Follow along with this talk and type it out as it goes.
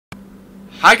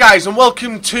Hi guys, and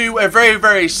welcome to a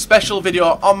very special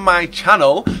video on my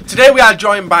channel. Today we are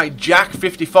joined by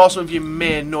JACK54. Some of you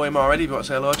may know him already, but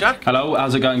say hello, Jack. Hello,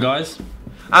 how's it going, guys?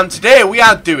 And today we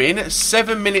are doing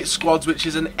 7-minute squads, which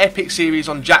is an epic series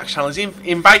on Jack's channel. He's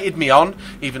invited me on,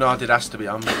 even though I did ask to be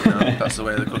on, but you know, that's the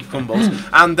way the cookie crumbles.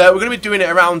 And we're going to be doing it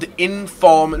around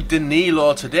Inform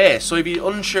Danilo today. So if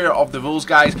you're unsure of the rules,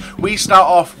 guys, we start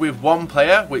off with one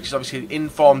player, which is obviously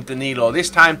Inform Danilo. This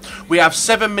time we have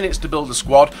 7 minutes to build a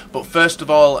squad, but first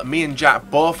of all, me and Jack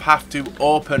both have to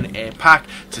open a pack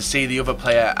to see the other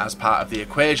player as part of the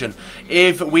equation.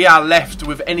 If we are left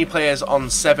with any players on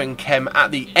 7 chem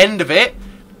at the end of it,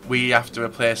 we have to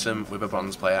replace them with a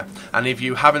bronze player. And if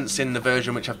you haven't seen the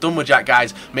version which I've done with Jack,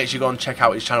 guys, make sure you go and check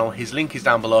out his channel. His link is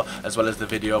down below, as well as the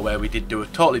video where we did do a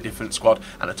totally different squad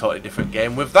and a totally different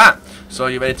game with that. So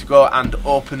you ready to go and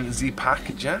open the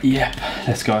pack, Jack? Yep,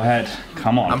 let's go ahead.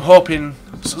 Come on. I'm hoping,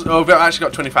 so we've actually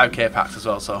got 25k packs as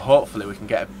well, so hopefully we can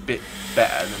get a bit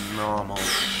better than normal.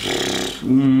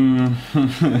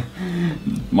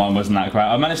 Mine wasn't that great.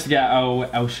 I managed to get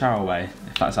El Sharaway.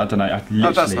 If that's, I don't know.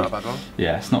 That's not a bad one.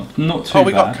 Yeah, it's not too bad. Oh,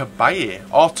 we got Kabaye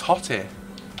or Totti.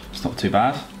 It's not too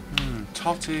bad.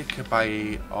 Totti,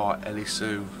 Kabaye or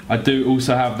Elisu. I do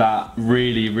also have that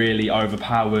really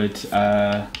overpowered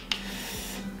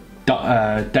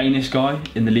Danish guy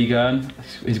in the Ligue 1.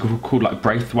 He's called like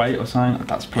Braithwaite or something.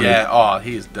 That's probably... Yeah, oh,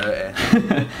 he's dirty.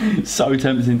 So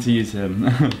tempting to use him.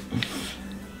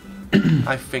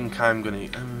 I think I'm going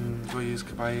to use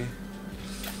Kabaye.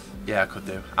 Yeah, I could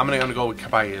do. I'm gonna go with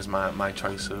Kabaye as my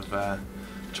choice of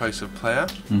player.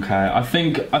 Okay, I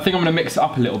think I'm gonna mix it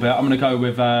up a little bit. I'm gonna go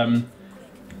with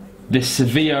this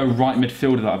Sevilla right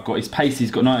midfielder that I've got. He's pacey.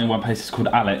 He's got 91 pace. It's called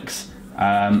Alex,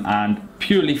 and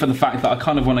purely for the fact that I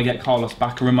kind of want to get Carlos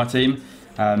Bacca in my team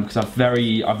because I've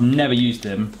never used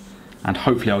him, and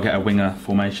hopefully I'll get a winger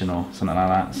formation or something like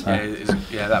that. So.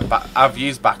 Yeah, I've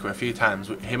used Bacca a few times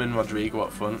with him and Rodrigo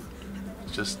up front.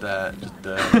 Just dirt.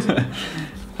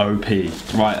 OP.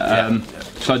 Right,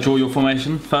 shall I draw your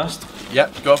formation first?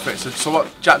 Yep, go for it. So what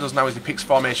Jack does now is he picks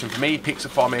formation for me, picks a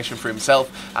formation for himself,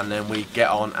 and then we get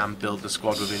on and build the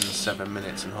squad within 7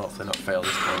 minutes and hopefully not fail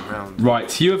this time round.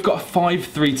 Right, so you have got a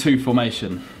 5-3-2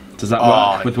 formation. Does that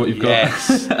work with what you've got?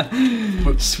 Yes.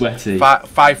 Sweaty.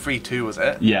 5-3-2 was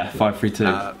it? Yeah,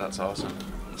 5-3-2. That's awesome.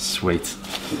 Sweet.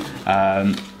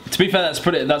 To be fair, that's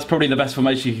probably the best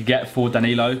formation you could get for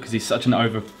Danilo because he's such an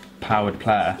overpowered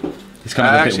player. He's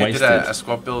kind of a bit wasted. I actually did a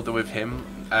squad builder with him.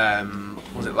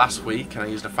 Was it last week? And I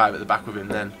used a 5 at the back with him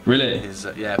then. Really? His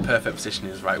perfect position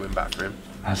is right wing back for him.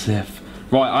 As if.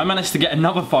 Right, I managed to get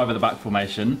another 5 at the back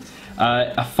formation,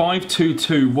 a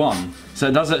 5-2-2-1. So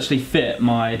it does actually fit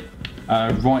my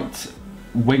right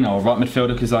winger or right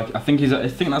midfielder because I think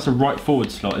that's a right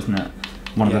forward slot, isn't it?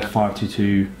 One of the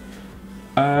 5-2-2.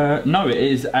 No, it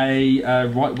is a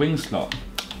right wing slot.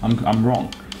 I'm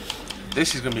wrong.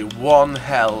 This is going to be one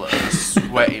hell of a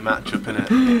sweaty matchup, isn't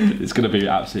it? It's going to be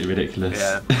absolutely ridiculous.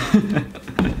 Yeah.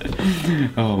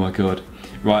 Oh my god.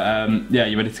 Right, yeah,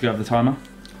 you ready to go over the timer?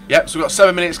 Yep, so we've got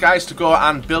 7 minutes, guys, to go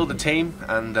and build a team.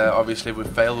 And obviously, if we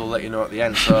fail, we'll let you know at the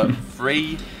end. So,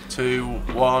 3, 2,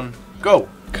 1, go!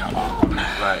 Come on.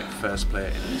 Right, first player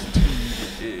in this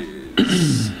team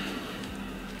is...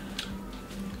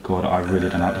 God, I really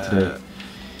don't know what to do.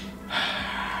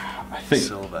 I think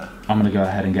Silver. I'm going to go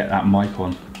ahead and get that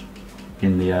Maicon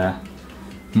in the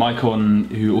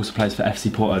Maicon, who also plays for FC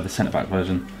Porto, the centre back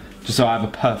version, just so I have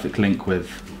a perfect link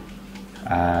with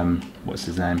what's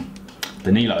his name,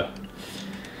 Danilo.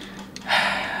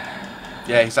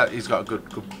 Yeah, he's got a good.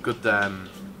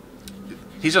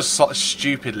 He's just sort of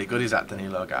stupidly good. Is that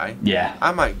Danilo guy? Yeah.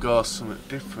 I might go something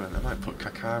different. I might put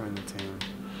Kaká in the team.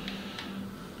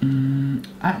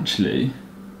 Actually,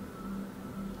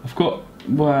 I've got,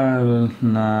 well,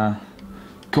 nah.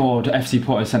 God, FC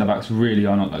Porto centre-backs really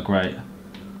are not that great.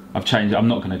 I've changed it. I'm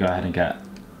not going to go ahead and get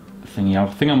thingy. I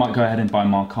think I might go ahead and buy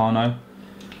Marcano.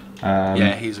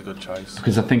 Yeah, he's a good choice.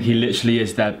 Because I think he literally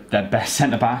is their best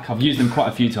centre-back. I've used him quite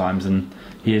a few times and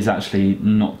he is actually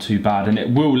not too bad. And it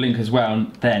will link as well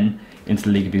then into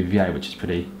the Liga BBVA, which is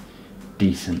pretty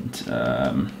decent.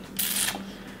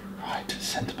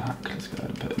 Centre back, let's go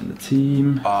and put him in the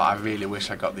team. Oh, I really wish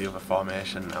I got the other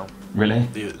formation now. Really?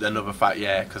 The another fact,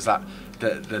 yeah, because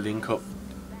the link up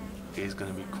is going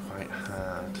to be quite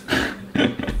hard.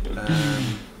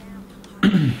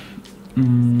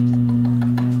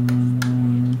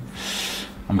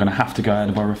 I'm going to have to go ahead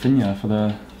and buy Rafinha for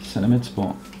the centre mid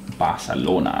spot.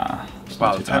 Barcelona.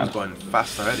 Wow, the time's going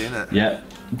fast already, isn't it? Yeah.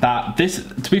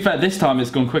 To be fair, this time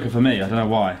it's gone quicker for me. I don't know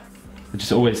why. It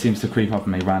just always seems to creep up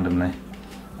on me randomly.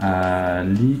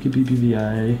 Liga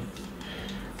BBVA.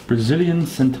 Brazilian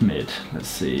centre mid. Let's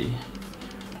see.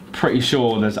 Pretty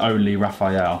sure there's only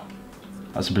Rafael.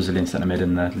 That's a Brazilian centre mid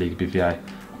in the League BVA.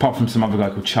 Apart from some other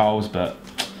guy called Charles, but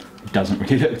he doesn't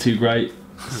really look too great.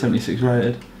 76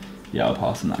 rated. Yeah, I'll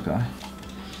pass on that guy.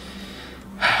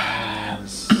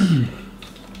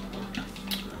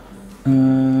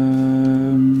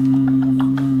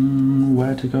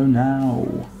 Where to go now?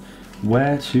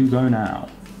 Where to go now?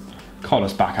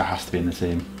 Carlos Bacca has to be in the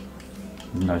team.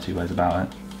 No two ways about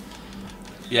it.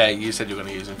 Yeah, you said you were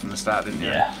going to use him from the start, didn't you?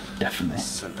 Yeah, definitely.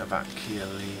 Centre back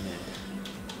Chiellini.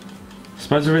 I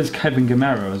suppose there is Kevin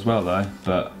Gamero as well though,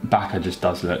 but Bacca just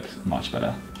does look much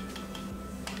better.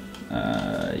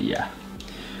 Yeah.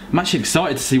 I'm actually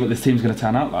excited to see what this team's going to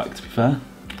turn out like, to be fair.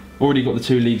 Already got the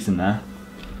 2 leagues in there,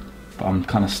 but I'm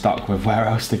kind of stuck with where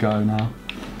else to go now.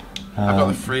 I've got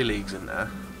the 3 leagues in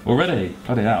there. Already?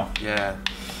 Bloody hell. Yeah,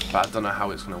 but I don't know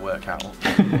how it's going to work out.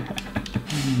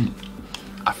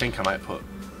 I think I might put...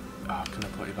 Oh, can I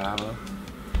put Ibarbo?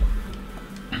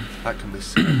 That can be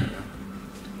silly.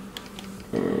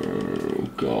 Oh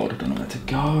god, I don't know where to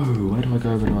go. Where do I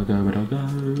go? Where do I go? Where do I go?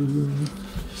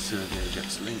 Silvio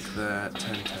Jets link there.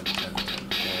 10, 10, 10, 10,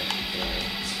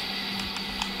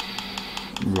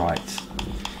 8. Right.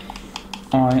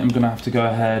 I am going to have to go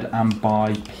ahead and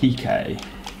buy PK,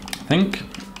 I think.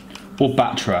 Or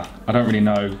Batra. I don't really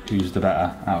know who's the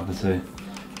better out of the 2.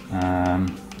 I'm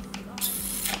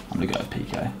going to go with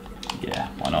PK. Yeah,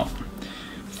 why not?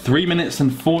 3 minutes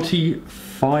and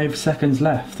 45 seconds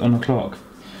left on the clock.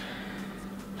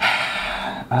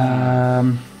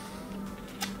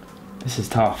 This is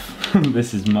tough.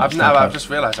 This is much tougher. I've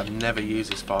just realised I've never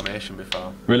used this formation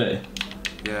before. Really?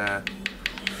 Yeah.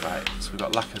 Right, so we've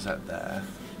got Lacazette there.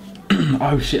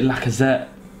 Oh shit, Lacazette.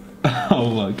 Oh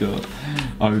my god.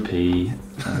 OP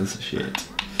as shit.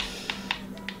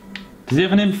 Does he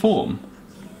have an inform?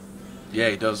 Yeah,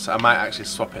 he does. I might actually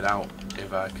swap it out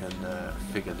if I can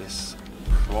figure this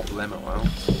problem out.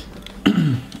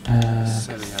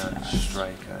 Serie A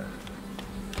striker.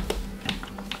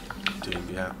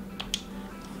 Yeah.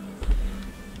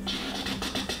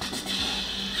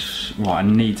 Right, I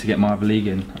need to get my other league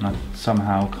in, and I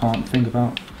somehow can't think of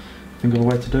a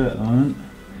way to do it at the moment.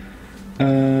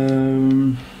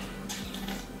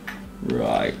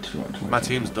 Right. My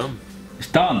team's done. It's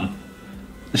done.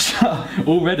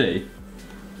 Already.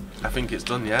 I think it's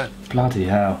done. Yeah. Bloody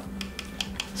hell.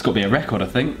 It's got to be a record, I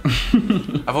think.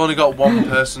 I've only got 1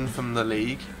 person from the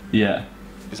league. Yeah.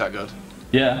 Is that good?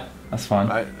 Yeah, that's fine.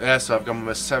 Right. Yeah. So I've gone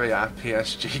with Serie A,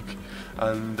 PSG,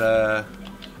 and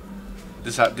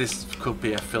this could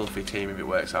be a filthy team if it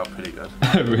works out pretty good.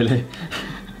 Really?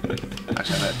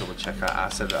 Actually, I better double check. I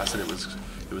said it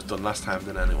was done last time,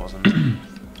 didn't I? And it wasn't.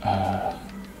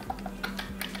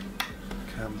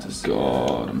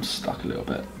 God, I'm stuck a little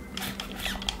bit.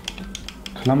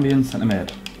 Colombian centre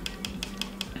mid.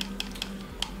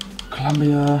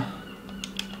 Colombia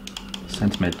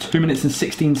centre mid. 2 minutes and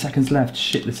 16 seconds left.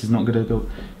 Shit, this is not good at all.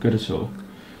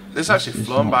 This is actually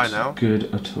flown by now.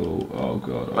 Good at all. Oh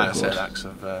god. Oh might have said that because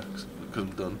I'm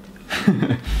done.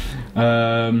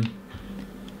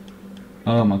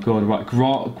 Oh my god. Right,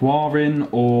 Guarin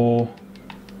or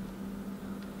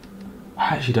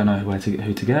I actually don't know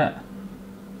who to get.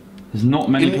 There's not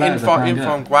many players I can get.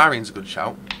 Inform Guarin's a good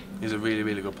shout. He's a really,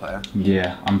 really good player.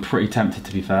 Yeah, I'm pretty tempted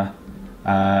to be fair.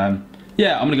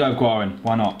 Yeah, I'm gonna go with Guarin.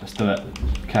 Why not? Let's do it.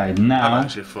 Okay, now. I'm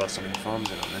actually throw some informs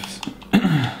in on this.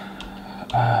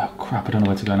 Crap, I don't know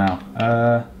where to go now.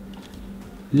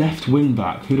 Left wing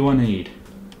back. Who do I need?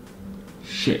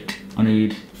 Shit, I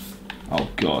need. Oh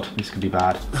god, this could be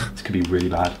bad. This could be really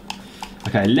bad.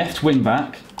 Okay, left wing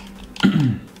back.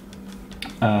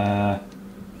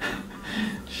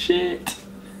 Shit.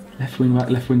 Left wing back,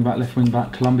 left wing back, left wing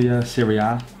back. Colombia, Serie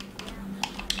A.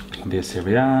 Colombia,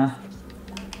 Serie A.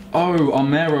 Oh,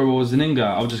 Almero or Zaninga.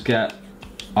 I'll just get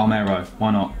Almero.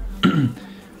 Why not?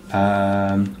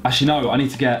 Actually, no. I need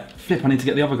to get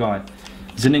the other guy.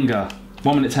 Zaninga.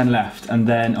 1 minute 10 left, and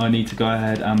then I need to go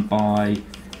ahead and buy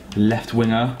left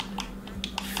winger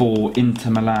for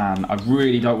Inter Milan. I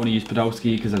really don't want to use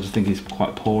Podolski because I just think he's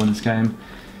quite poor in this game.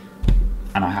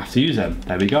 And I have to use him.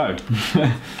 There we go.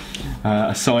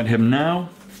 Assign him now.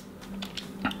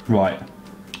 Right.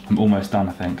 I'm almost done,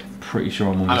 I think. Pretty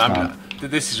sure I'm almost done.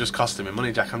 This is just costing me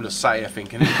money, Jack. I'm just sat here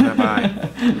thinking, who can I buy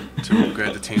to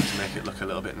upgrade the team to make it look a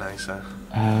little bit nicer?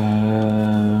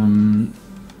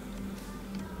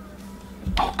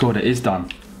 Oh god, it is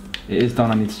done. It is done.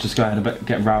 I need to just go ahead and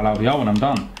get Raul Albiol and I'm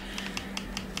done.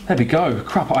 There we go.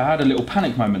 Crap, I had a little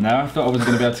panic moment there. I thought I wasn't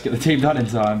going to be able to get the team done in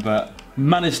time, but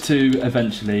managed to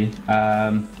eventually.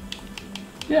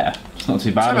 Yeah, It's not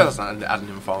too bad. Tevez hasn't had an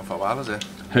inform for a while, has he?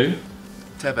 Who?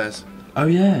 Tevez. Oh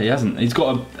yeah, he hasn't. He's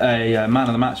got a man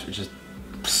of the match, which is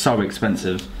so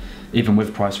expensive, even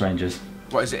with price ranges.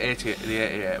 What is it, 88? The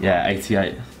 88? Yeah,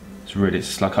 88.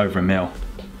 It's like over $1 million,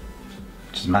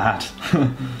 which is mad.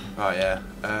 Oh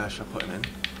yeah. Should I put him in?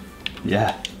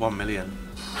 Yeah. 1 million.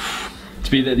 To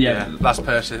be the Last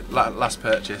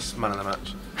purchase, man of the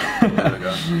match. There we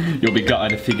go. You'll be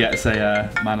gutted if he gets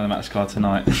a man of the match card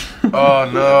tonight. Oh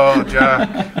no, Jack.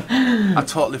 I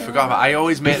totally forgot about it. I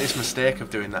always make this mistake of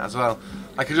doing that as well.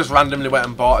 Like I just randomly went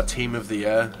and bought a team of the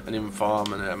year, an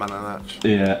inform and a man of the match.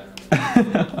 Yeah.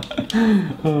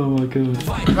 Oh my god.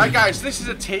 Right guys, this is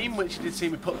a team which you did see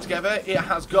me put together. It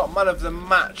has got man of the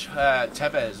match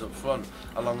Tevez up front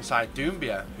alongside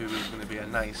Doumbia, who is going to be a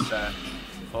nice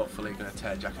hopefully going to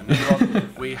tear Jack a new one.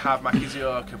 We have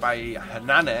Makizio Kabai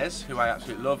Hernandez, who I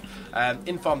absolutely love.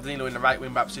 Inform Danilo in the right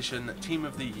wing back position. Team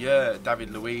of the year,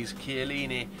 David Luiz,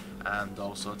 Chiellini, and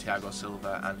also Thiago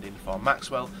Silva, and Inform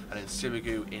Maxwell, and then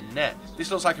Sirigu in net.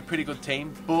 This looks like a pretty good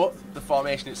team, but the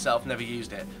formation itself never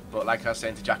used it. But like I was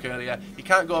saying to Jack earlier, you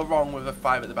can't go wrong with a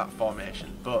 5 at the back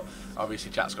formation. But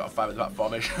obviously Jack's got a 5 at the back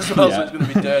formation as well, so it's going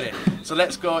to be dirty. So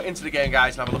let's go into the game,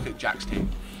 guys, and have a look at Jack's team.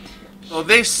 So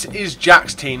this is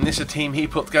Jack's team. This is a team he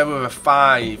put together with a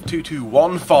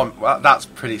 5-2-2-1 form. Well, that's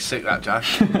pretty sick, that, Jack.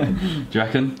 Do you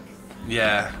reckon?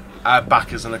 Yeah. Our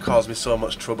backers are going to cause me so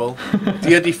much trouble.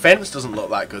 Your defence doesn't look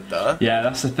that good, though. Yeah,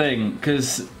 that's the thing,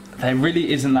 because there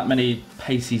really isn't that many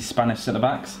pacey Spanish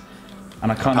centre-backs.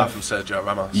 And I kind Apart from Sergio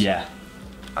Ramos. Yeah.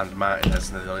 And Martinez,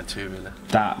 and there's only 2, really.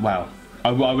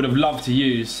 I would have loved to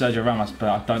use Sergio Ramos, but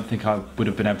I don't think I would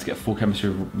have been able to get full chemistry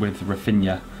with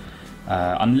Rafinha.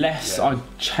 Unless I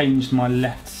changed my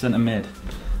left centre mid,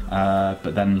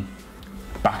 but then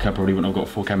Bacca probably wouldn't have got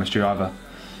full chemistry either.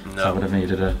 No. So I would have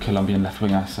needed a Colombian left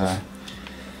winger. So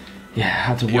yeah, I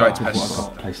had to work with what I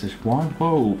got. PlayStation 1.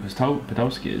 Whoa,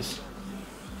 Podolski is.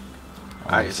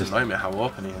 It's annoying me how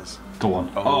open he is. Go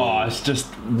on. Oh, I just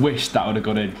wish that would have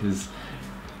got in, because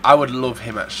I would love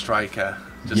him at striker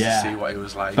just to see what he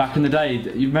was like. Back in the day,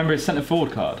 you remember his centre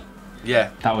forward card? Yeah.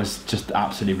 That was just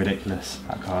absolutely ridiculous,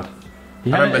 that card. He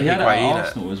had it at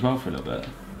Arsenal as well for a little bit.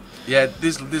 Yeah,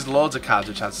 there's loads of cards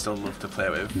which I'd still love to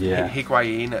play with. Yeah.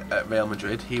 Higuain at Real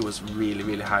Madrid, he was really,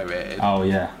 really high rated. Oh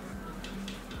yeah.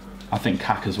 I think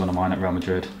Kaká's one of mine at Real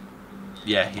Madrid.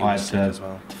 Yeah, he was sick as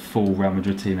well. Full Real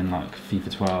Madrid team in like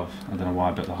FIFA 12. I don't know why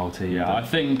I built the whole team. Yeah, I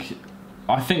think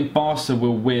Barca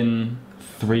will win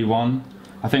 3-1.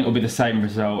 I think it'll be the same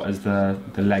result as the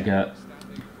leg at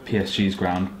PSG's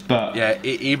ground, but yeah,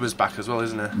 he was back as well,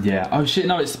 isn't it? Yeah. Oh shit,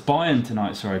 no, it's Bayern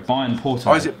tonight. Sorry, Bayern Porto.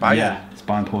 Oh, is it Bayern? Yeah, it's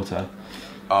Bayern Porto.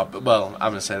 Oh, but, well,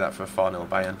 I'm gonna say that for a 4-0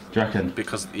 Bayern. Do you reckon?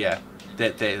 Because yeah,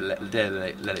 they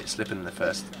let it slip in the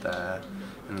first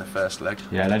leg.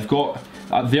 Yeah, they've got.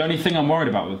 The only thing I'm worried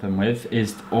about with them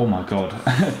is, oh my god,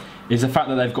 is the fact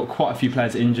that they've got quite a few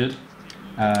players injured.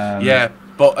 Yeah.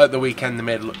 But at the weekend they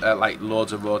made like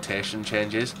loads of rotation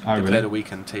changes. Oh, they really? played a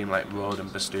weekend team like Rode and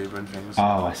Bastuba and things.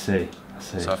 Oh, I see.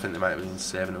 So I think they might have been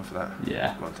saving them for that.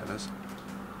 Yeah. Come on, tell us.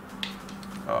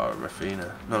 Oh,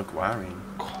 Rafinha. No, Guarin.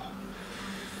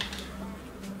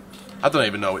 I don't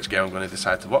even know which game I'm going to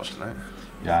decide to watch tonight.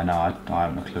 Yeah, no, I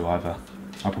have no clue either.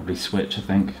 I'll probably switch, I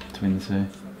think, between the two.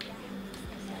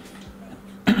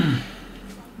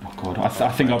 Oh god,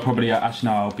 I think I'll probably actually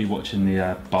no, I'll be watching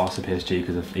the Barca PSG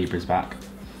because of Ibra's back.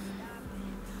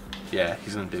 Yeah,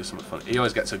 he's going to do something fun. He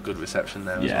always gets a good reception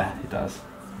there. Yeah, he does.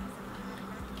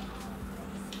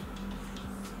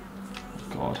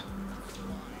 God.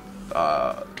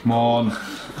 Come on.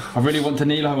 I really want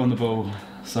Danilo on the ball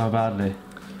so badly.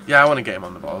 Yeah, I want to get him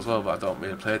on the ball as well, but I don't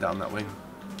really play down that wing.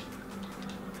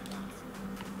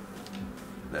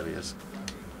 There he is.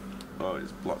 Oh,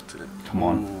 he's blocked it. Come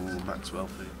on. Ooh, Maxwell,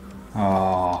 please.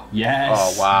 Oh,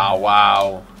 yes. Oh,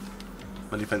 wow.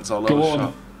 My defence all over the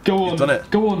shot. Go on. You've done it.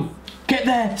 Go on. Get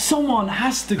there. Someone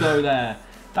has to go there.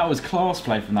 That was class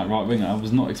play from that right winger. I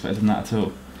was not expecting that at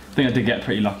all. I think I did get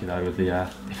pretty lucky though with the.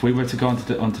 If we were to go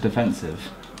onto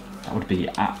defensive, that would be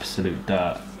absolute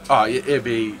dirt. Oh, it'd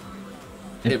be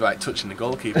like touching the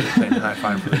goalkeeper, playing high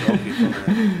five for the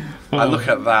goalkeeper. I look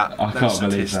at that. I can't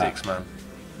believe statistics, that. Man.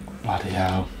 Bloody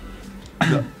hell.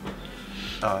 Oh,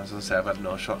 I was going to say I've had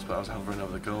no shots, but I was hovering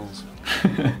over the goals.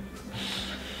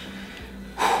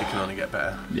 It can only get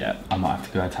better. Yeah, I might have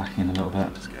to go attacking in a little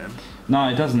bit. This game. No,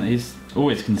 it doesn't. He's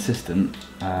always consistent.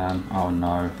 Oh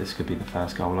no, this could be the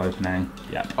first goal opening.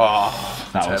 Yep. Oh,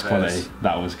 that was quality.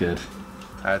 That was good.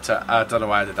 I don't know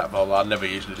why I did that ball. I'd never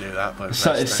usually do that. But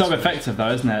it's so effective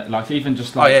though, isn't it? Like even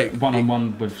just like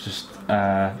one-on-one with just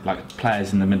like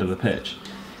players in the middle of the pitch.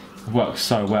 It works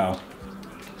so well.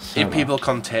 So if people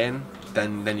contain,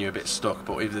 then you're a bit stuck.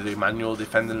 But if they do manual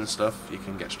defending and stuff, you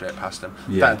can get straight past them.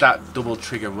 Yeah. That double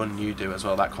trigger run you do as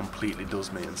well, that completely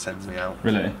does me and sends me out.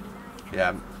 Really?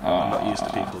 Yeah, I'm not used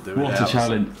to people doing it. What a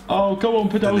challenge. Oh, go on,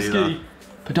 Podolski.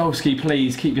 Podolski,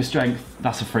 please, keep your strength.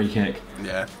 That's a free kick.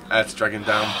 Yeah, I had to drag him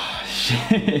down.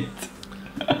 Shit.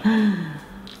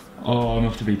 Oh, I'm going to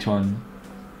have to be trying to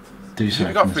do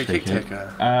something. Who got free kick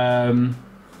taker?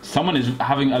 Someone is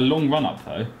having a long run up,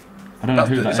 though. I don't know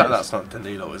who that is. That's not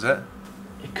Danilo, is it?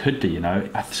 It could be, you know.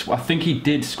 I think he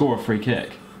did score a free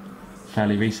kick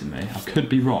fairly recently. I could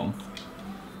be wrong.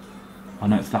 Oh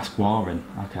no, that's Guarin.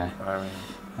 Okay.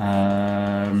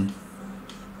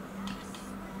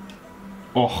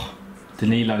 Oh,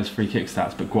 Danilo's free kick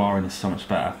stats, but Guarin is so much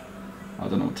better. I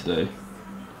don't know what to do.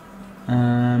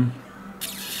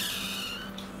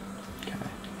 Okay.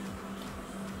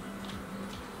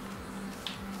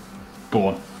 Go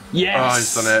on. Yes! Oh,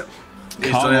 he's done it.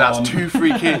 He's done it. That's 2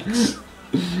 free kicks.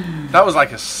 That was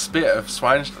like a spit of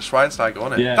Schweinsteiger,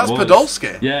 wasn't it? Yeah, that's it was.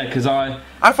 Podolski. Yeah, because I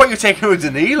thought you were taking it with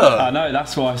Danilo. I know,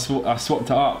 that's why I swapped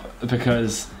it up,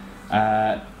 because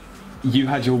you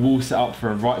had your wall set up for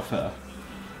a right footer.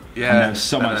 Yeah. And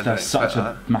there's such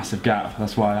a massive gap.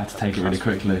 That's why I had to take it really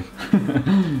quickly.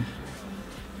 Come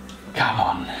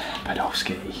on,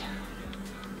 Podolski.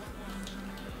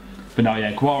 But no,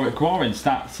 yeah, Guarin's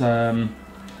stats are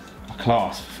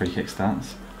class for free kick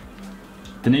stats.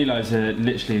 Danilo's are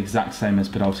literally exact same as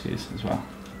Podolski's as well.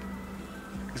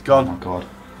 He's gone. Oh my god.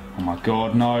 Oh my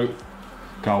god, no.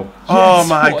 Goal. Oh Yes,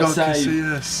 my what a god, save.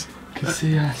 Casillas.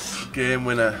 Casillas. Game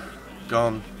winner.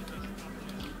 Gone.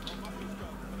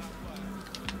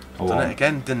 Oh, Done it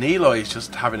again. Danilo is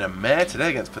just having a mare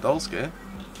today against Podolski.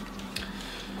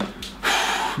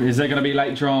 Is there going to be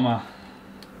late drama?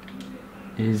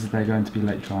 Is there going to be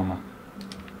late drama?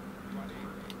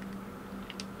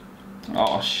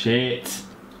 Oh shit.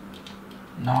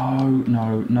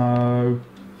 No.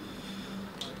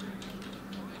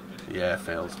 Yeah,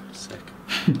 failed. Sick.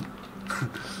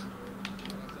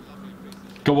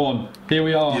 Go on. Here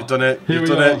we are. You've done it. Here You've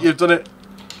we done are. it. You've done it.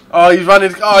 Oh, he's run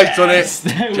it. Oh, he's done Yes, it.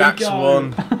 there we Jack's go.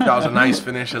 won. That was a nice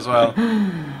finish as well.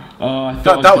 Oh, I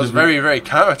thought That was very, very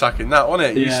counter-attacking, that,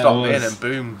 wasn't it? You Yeah, stopped it in was. and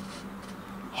boom.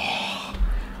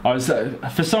 I was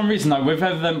for some reason though,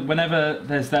 whenever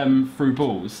there's them through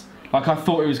balls, like I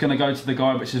thought it was going to go to the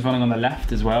guy which is running on the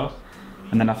left as well,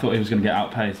 and then I thought he was going to get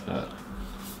outpaced, but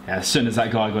yeah, as soon as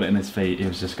that guy got it in his feet, he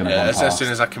was just going to run past. As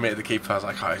soon as I committed the keeper, I was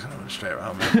like, oh, he's going to run straight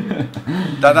around me.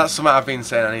 That's something I've been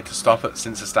saying I need to stop it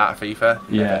since the start of FIFA.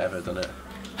 Never ever done it.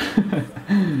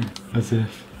 As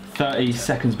if 30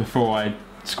 seconds before I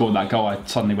scored that goal, I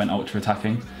suddenly went ultra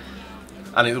attacking.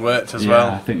 And it worked as Yeah, well.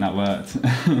 I think that worked.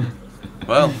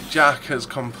 Well, Jack has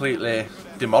completely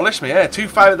demolished me. Yeah,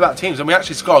 2-5 at the back teams, and we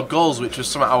actually scored goals, which was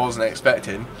something I wasn't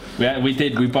expecting. Yeah, we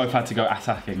did. We both had to go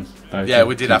attacking. Though, Yeah,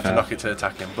 we did have to knock it to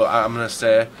attacking, but I'm going to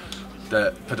say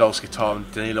that Podolski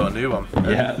taught Danilo a new one.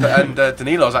 Yeah. And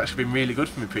Danilo's actually been really good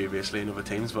for me previously in other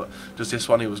teams, but just this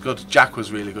one he was good. Jack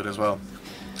was really good as well.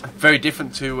 Very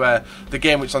different to the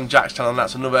game which is on Jack's channel, and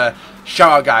that's another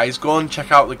shout out, guys. Go and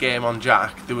check out the game on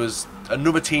Jack. There was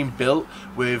another team built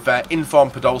with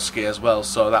informed Podolski as well,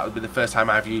 so that would be the first time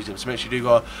I've used him. So make sure you do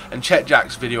go and check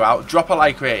Jack's video out, drop a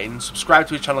like rating, subscribe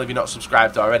to his channel if you're not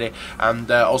subscribed already, and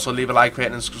also leave a like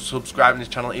rating and subscribe to his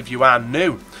channel if you are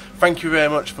new. Thank you very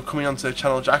much for coming onto the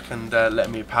channel, Jack, and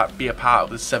letting me be a part of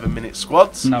the 7-minute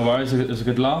squads. No worries, it was a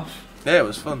good laugh. Yeah, it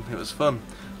was fun. It was fun.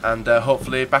 And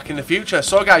hopefully back in the future.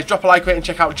 So guys, drop a like rating,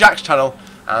 check out Jack's channel,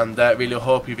 and really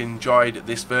hope you've enjoyed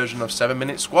this version of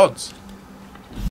 7-minute squads.